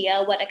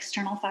idea what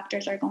external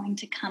factors are going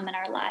to come in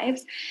our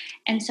lives.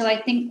 And so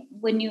I think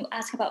when you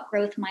ask about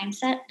growth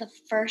mindset, the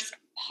first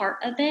part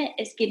of it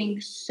is getting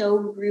so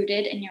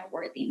rooted in your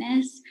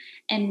worthiness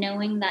and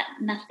knowing that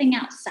nothing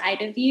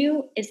outside of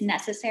you is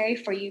necessary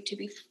for you to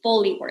be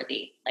fully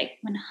worthy, like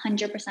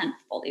 100%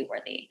 fully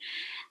worthy.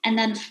 And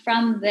then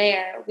from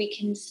there, we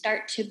can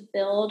start to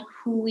build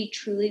who we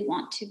truly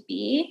want to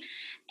be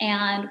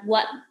and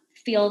what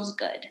feels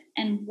good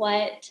and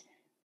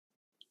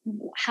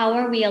how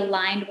are we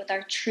aligned with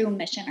our true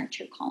mission, our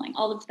true calling,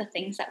 all of the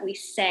things that we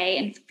say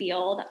and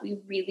feel that we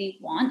really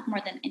want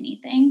more than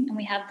anything. And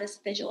we have this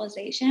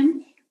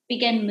visualization,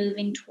 begin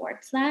moving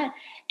towards that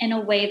in a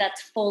way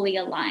that's fully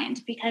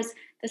aligned. Because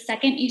the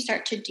second you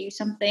start to do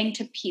something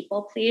to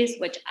people please,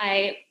 which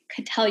I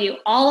could tell you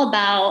all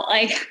about,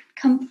 like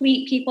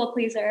complete people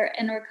pleaser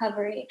in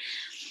recovery.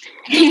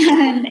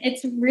 And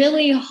it's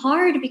really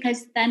hard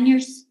because then you're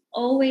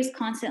always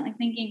constantly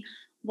thinking,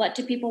 what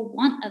do people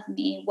want of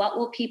me? What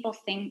will people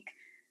think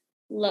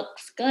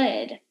looks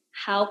good?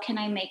 How can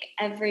I make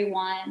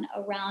everyone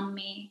around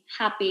me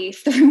happy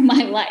through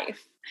my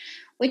life?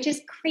 Which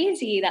is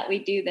crazy that we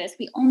do this.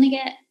 We only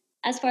get,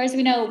 as far as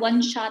we know,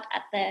 one shot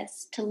at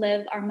this to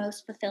live our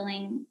most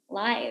fulfilling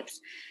lives.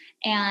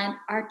 And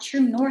our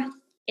true north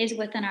is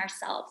within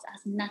ourselves. It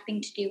has nothing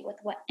to do with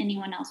what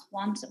anyone else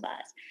wants of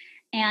us.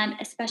 And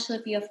especially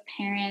if you have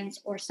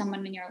parents or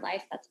someone in your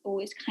life that's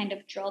always kind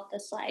of drilled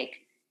this, like,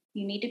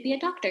 you need to be a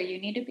doctor,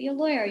 you need to be a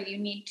lawyer, you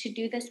need to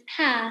do this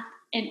path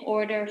in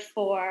order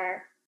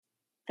for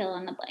fill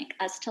in the blank,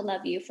 us to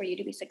love you, for you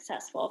to be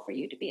successful, for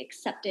you to be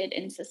accepted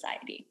in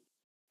society.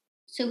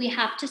 So we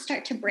have to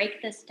start to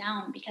break this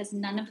down, because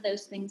none of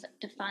those things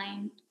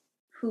define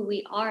who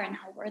we are and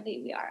how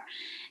worthy we are.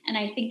 And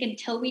I think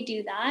until we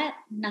do that,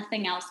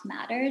 nothing else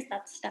matters.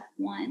 That's step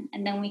one.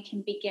 And then we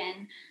can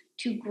begin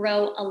to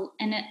grow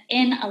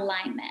in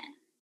alignment.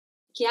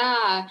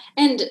 Yeah.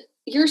 And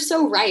you're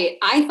so right.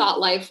 I thought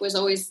life was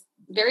always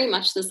very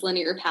much this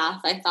linear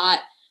path. I thought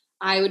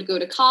I would go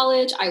to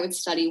college, I would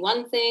study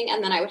one thing,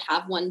 and then I would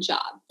have one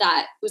job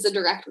that was a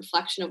direct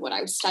reflection of what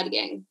I was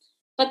studying.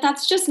 But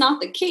that's just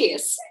not the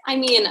case. I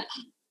mean,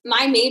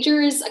 my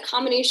major is a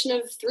combination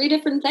of 3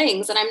 different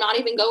things, and I'm not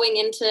even going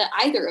into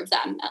either of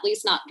them, at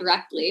least not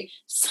directly.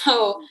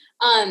 So,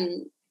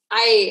 and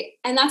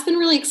that's been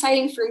really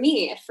exciting for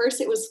me. At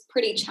first, it was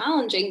pretty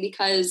challenging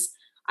because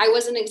I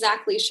wasn't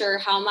exactly sure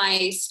how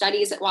my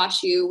studies at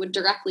WashU would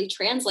directly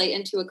translate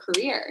into a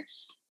career.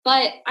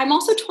 But I'm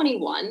also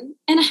 21,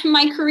 and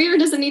my career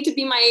doesn't need to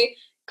be my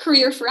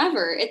career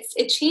forever.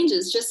 It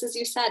changes, just as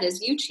you said,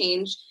 as you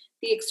change,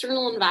 the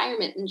external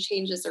environment and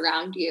changes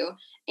around you.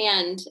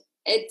 And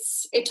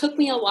it took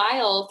me a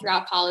while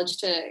throughout college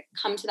to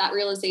come to that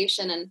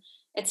realization. And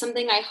it's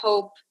something I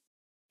hope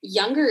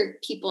younger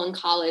people in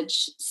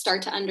college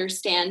start to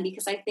understand,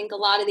 because I think a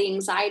lot of the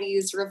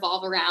anxieties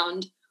revolve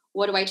around,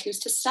 what do I choose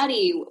to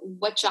study?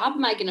 What job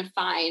am I going to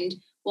find?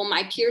 Well,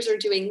 my peers are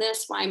doing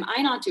this. Why am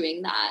I not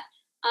doing that?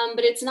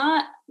 But it's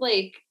not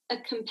like a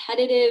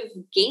competitive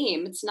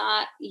game. It's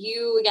not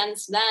you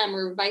against them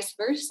or vice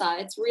versa.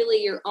 It's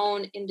really your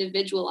own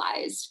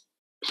individualized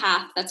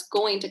path that's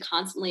going to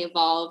constantly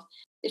evolve.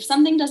 If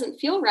something doesn't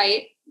feel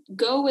right,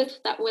 go with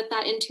that, what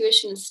that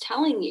intuition is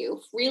telling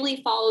you.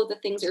 Really follow the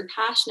things you're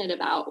passionate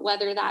about,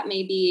 whether that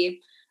may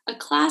be a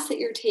class that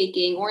you're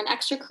taking or an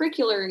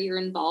extracurricular you're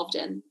involved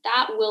in.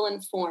 That will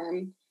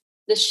inform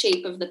the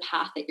shape of the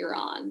path that you're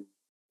on,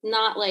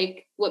 not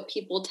like what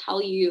people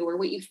tell you or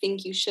what you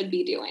think you should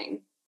be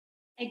doing.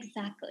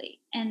 Exactly.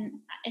 And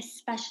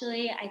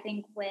especially I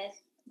think with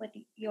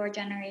your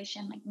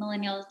generation, like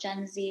millennials,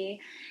 Gen Z,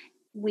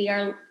 we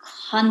are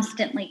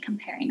constantly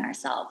comparing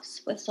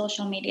ourselves with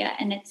social media,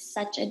 and it's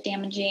such a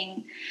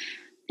damaging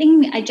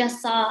thing. I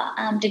just saw,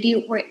 did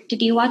you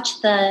watch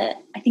I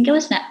think it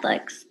was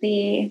Netflix,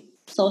 the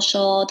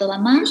Social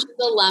Dilemma. Social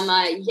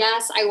Dilemma.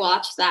 Yes, I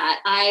watched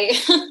that.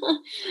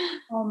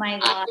 Oh my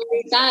God.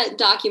 That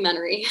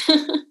documentary.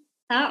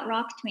 That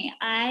rocked me.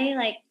 I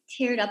like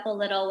teared up a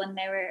little when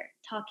they were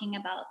talking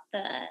about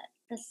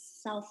the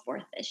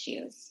self-worth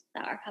issues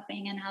that are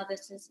happening and how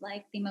this is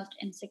like the most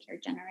insecure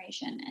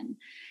generation. And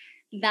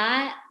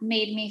that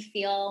made me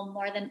feel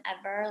more than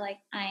ever like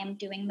I am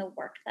doing the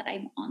work that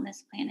I'm on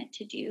this planet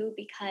to do,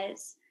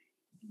 because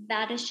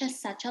that is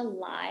just such a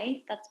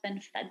lie that's been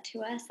fed to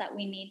us that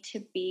we need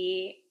to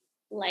be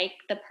like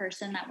the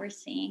person that we're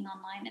seeing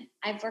online. And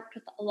I've worked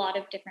with a lot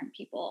of different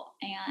people,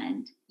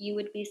 and you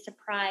would be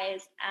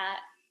surprised at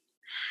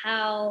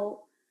how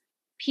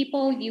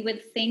people you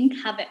would think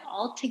have it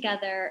all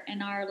together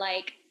and are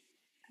like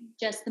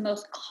just the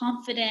most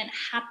confident,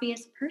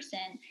 happiest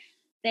person,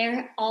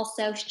 they're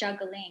also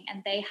struggling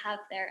and they have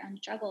their own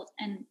struggles.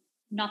 And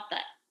not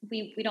that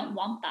we don't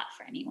want that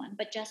for anyone,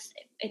 but just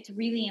it's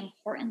really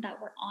important that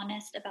we're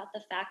honest about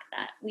the fact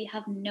that we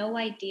have no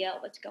idea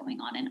what's going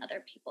on in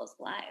other people's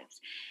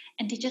lives,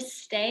 and to just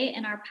stay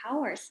in our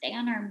power, stay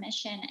on our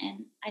mission.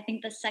 And I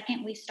think the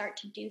second we start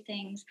to do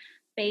things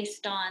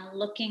based on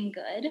looking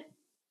good,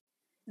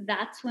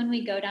 that's when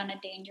we go down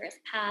a dangerous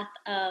path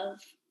of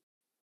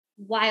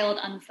wild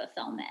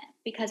unfulfillment,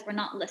 because we're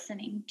not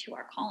listening to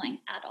our calling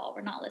at all.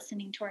 We're not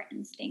listening to our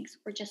instincts.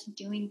 We're just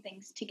doing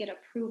things to get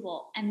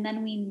approval. And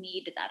then we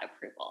need that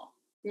approval.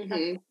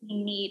 We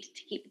need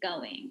to keep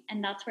going.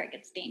 And that's where it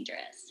gets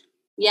dangerous.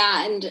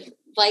 Yeah. And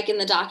like in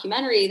the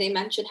documentary, they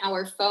mentioned how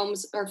our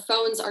phones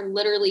are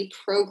literally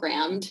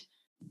programmed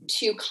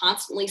to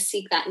constantly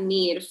seek that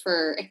need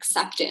for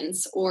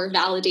acceptance or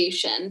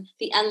validation.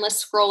 The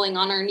endless scrolling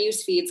on our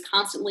news feeds,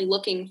 constantly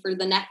looking for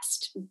the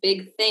next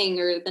big thing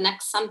or the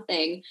next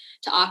something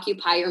to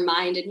occupy your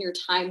mind and your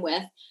time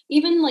with.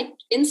 Even like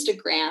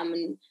Instagram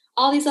and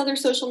all these other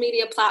social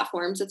media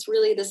platforms, it's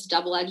really this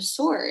double-edged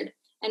sword.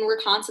 And we're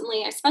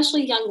constantly,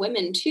 especially young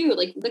women too,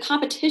 like the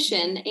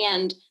competition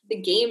and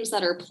the games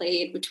that are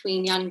played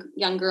between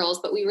young girls,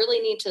 but we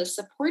really need to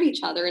support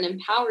each other and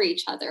empower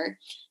each other.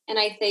 And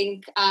I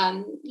think,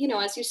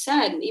 as you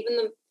said, even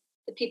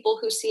the people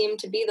who seem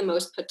to be the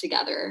most put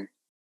together,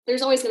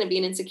 there's always going to be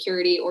an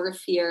insecurity or a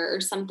fear or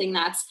something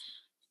that's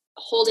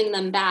holding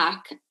them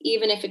back,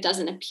 even if it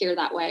doesn't appear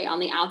that way on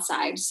the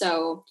outside.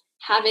 So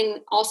having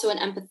also an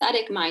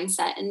empathetic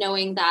mindset and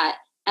knowing that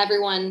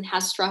everyone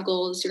has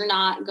struggles, you're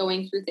not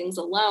going through things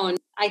alone,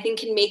 I think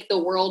can make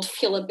the world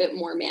feel a bit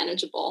more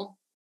manageable.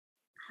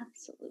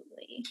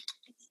 Absolutely.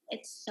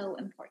 It's so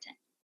important.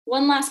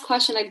 One last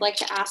question I'd like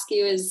to ask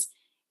you is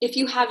if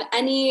you have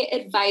any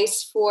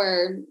advice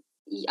for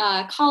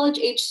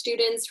college-age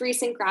students,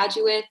 recent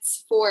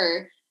graduates,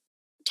 for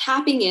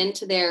tapping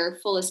into their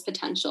fullest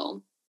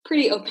potential.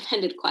 Pretty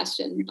open-ended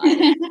question.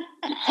 But.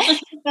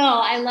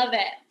 No, I love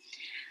it.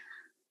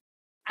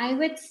 I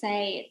would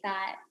say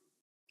that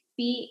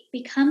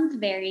become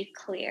very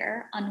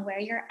clear on where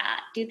you're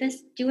at.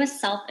 Do a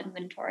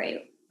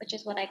self-inventory, which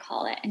is what I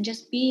call it, and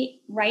just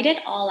write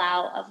it all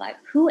out of like,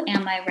 who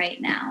am I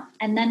right now?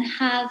 And then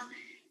have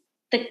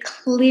the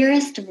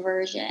clearest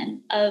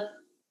version of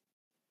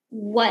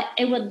what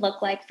it would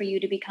look like for you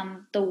to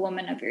become the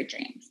woman of your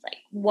dreams. Like,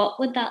 what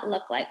would that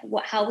look like?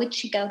 How would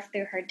she go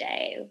through her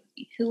day?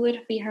 Who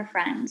would be her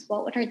friends?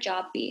 What would her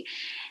job be?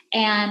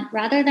 And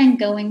rather than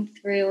going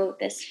through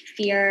this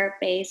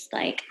fear-based,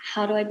 like,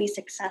 how do I be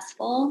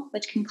successful,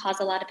 which can cause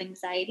a lot of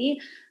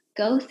anxiety,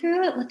 go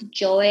through it with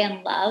joy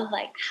and love.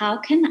 Like, how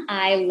can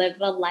I live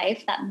a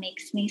life that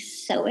makes me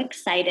so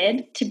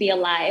excited to be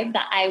alive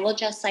that I will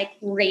just like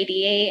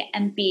radiate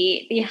and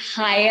be the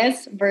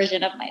highest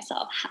version of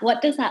myself?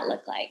 What does that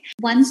look like?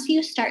 Once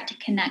you start to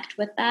connect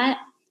with that,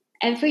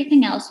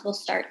 everything else will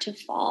start to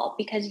fall,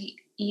 because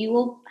you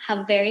will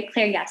have very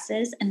clear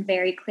yeses and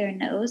very clear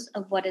nos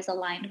of what is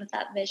aligned with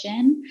that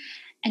vision.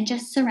 And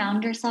just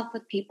surround yourself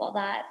with people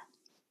that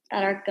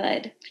are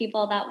good,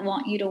 people that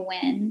want you to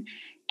win,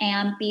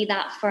 and be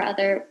that for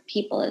other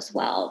people as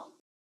well.